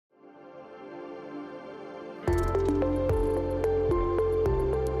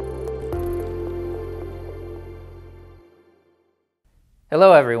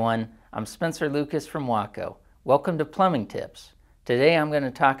Hello everyone, I'm Spencer Lucas from Watco. Welcome to Plumbing Tips. Today I'm going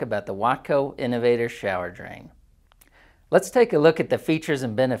to talk about the Watco Innovator shower drain. Let's take a look at the features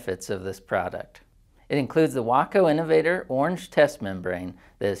and benefits of this product. It includes the Watco Innovator orange test membrane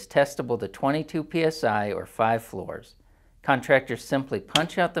that is testable to 22 psi or 5 floors. Contractors simply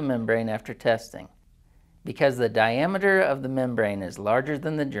punch out the membrane after testing. Because the diameter of the membrane is larger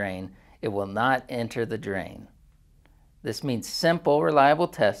than the drain, it will not enter the drain. This means simple, reliable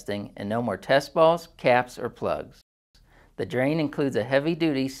testing and no more test balls, caps, or plugs. The drain includes a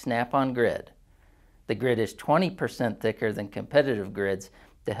heavy-duty snap-on grid. The grid is 20% thicker than competitive grids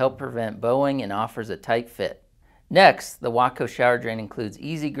to help prevent bowing and offers a tight fit. Next, the Watco shower drain includes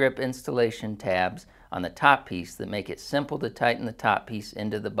easy grip installation tabs on the top piece that make it simple to tighten the top piece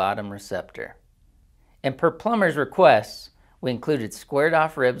into the bottom receptor. And per plumber's requests, we included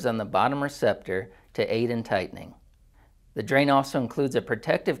squared-off ribs on the bottom receptor to aid in tightening. The drain also includes a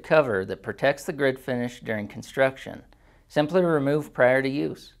protective cover that protects the grid finish during construction. Simply remove prior to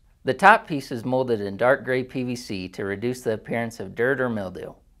use. The top piece is molded in dark gray PVC to reduce the appearance of dirt or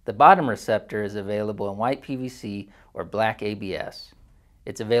mildew. The bottom receptor is available in white PVC or black ABS.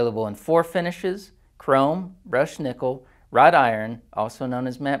 It's available in 4 finishes: chrome, brushed nickel, wrought iron, also known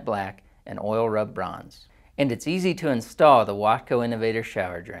as matte black, and oil rub bronze. And it's easy to install the Watco Innovator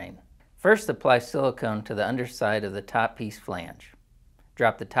shower drain. First, apply silicone to the underside of the top piece flange.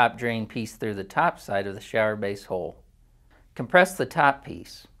 Drop the top drain piece through the top side of the shower base hole. Compress the top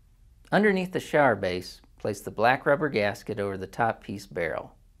piece. Underneath the shower base, place the black rubber gasket over the top piece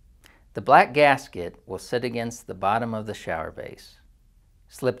barrel. The black gasket will sit against the bottom of the shower base.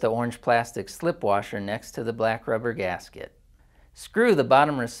 Slip the orange plastic slip washer next to the black rubber gasket. Screw the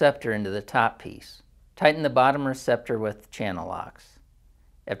bottom receptor into the top piece. Tighten the bottom receptor with channel locks.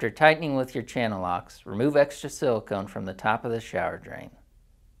 After tightening with your channel locks, remove extra silicone from the top of the shower drain.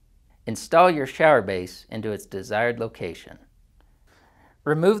 Install your shower base into its desired location.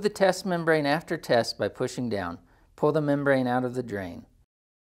 Remove the test membrane after test by pushing down. Pull the membrane out of the drain.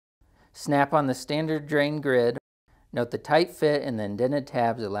 Snap on the standard drain grid. Note the tight fit and the indented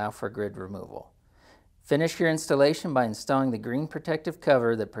tabs allow for grid removal. Finish your installation by installing the green protective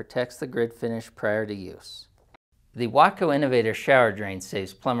cover that protects the grid finish prior to use. The Watco Innovator shower drain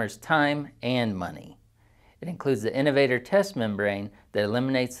saves plumbers time and money. It includes the Innovator test membrane that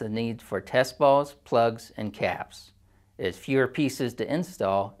eliminates the need for test balls, plugs, and caps. It has fewer pieces to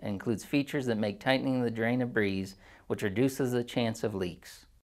install and includes features that make tightening the drain a breeze, which reduces the chance of leaks.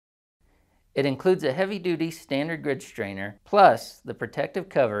 It includes a heavy-duty standard grid strainer, plus the protective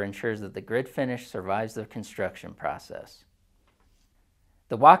cover ensures that the grid finish survives the construction process.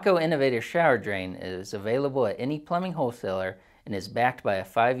 The Watco Innovator shower drain is available at any plumbing wholesaler and is backed by a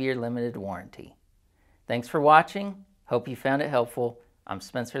 5-year limited warranty. Thanks for watching. Hope you found it helpful. I'm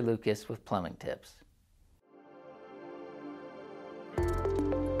Spencer Lucas with Plumbing Tips.